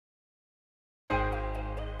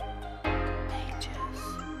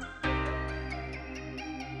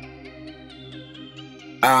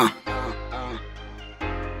Uh.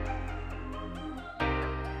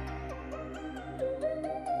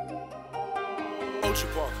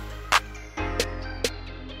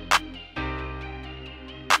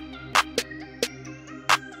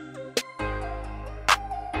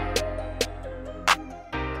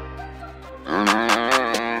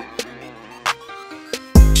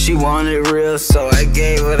 She wanted real, so I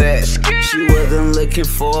gave her that. She wasn't looking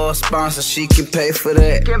for a sponsor, she can pay for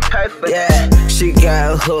that. Yeah, she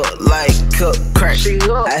got hooked like cook crack.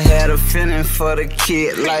 I had a feeling for the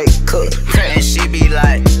kid like cook crack. And she be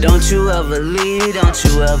like, don't you ever leave, don't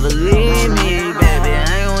you ever leave me, baby. I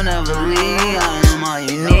ain't gonna ever leave, I am all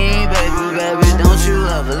you need, baby, baby. Don't you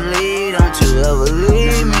ever leave, don't you ever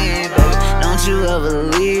leave me, baby. Don't you ever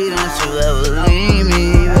leave, don't you ever leave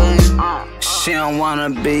me, baby. She don't wanna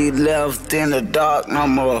be left in the dark no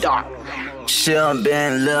more. She done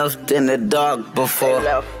been left in the dark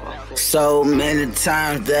before. So many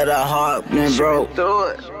times that her heart been broke.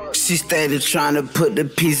 She started trying to put the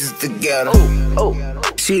pieces together.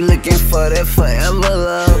 She looking for that forever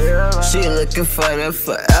love. She looking for that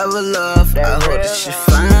forever love. I hope that she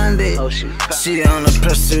find it. She on the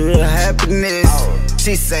pursuit of happiness.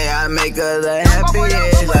 She say I make her the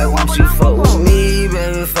happiest. She like, won't you fuck with me,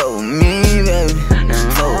 baby? Fuck with me, baby.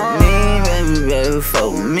 Fuck with me, baby, baby.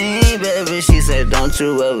 Fuck with me, baby. She said, don't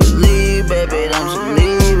you ever leave, baby. Don't you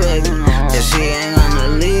leave, baby. Yeah, she ain't gonna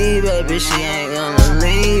leave, baby. She ain't gonna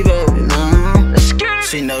leave, baby. No.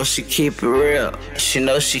 She know she keep it real. She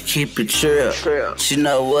know she keep it trill. She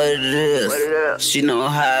know what it is. She know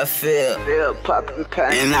how I feel.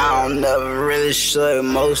 And I don't never really show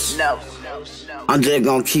emotion. I'm just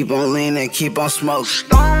gonna keep on leaning, keep on smoking.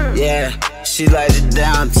 Yeah, she like it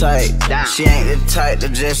down tight. She ain't the type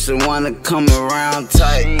that just wanna come around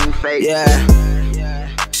tight. Yeah,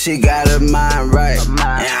 she got her mind right. And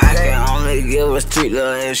I can only give her street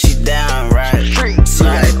love if she down right. She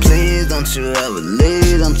like, please don't you ever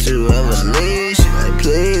leave, don't you ever leave. She like,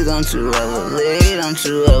 please don't you ever leave, don't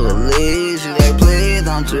you ever leave. She like, please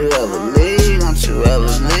don't you ever leave, don't you ever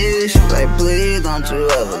leave. She like, please don't you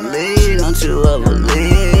ever leave, don't you ever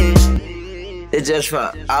leave. It's just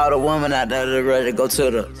for all the women out there that ready to go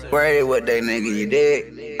to the grave with they nigga, you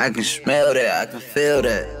dig? I can smell that, I can feel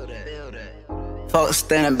that. Folks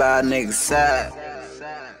standing by a nigga's side.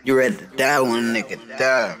 You ready to die when a nigga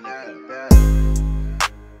die.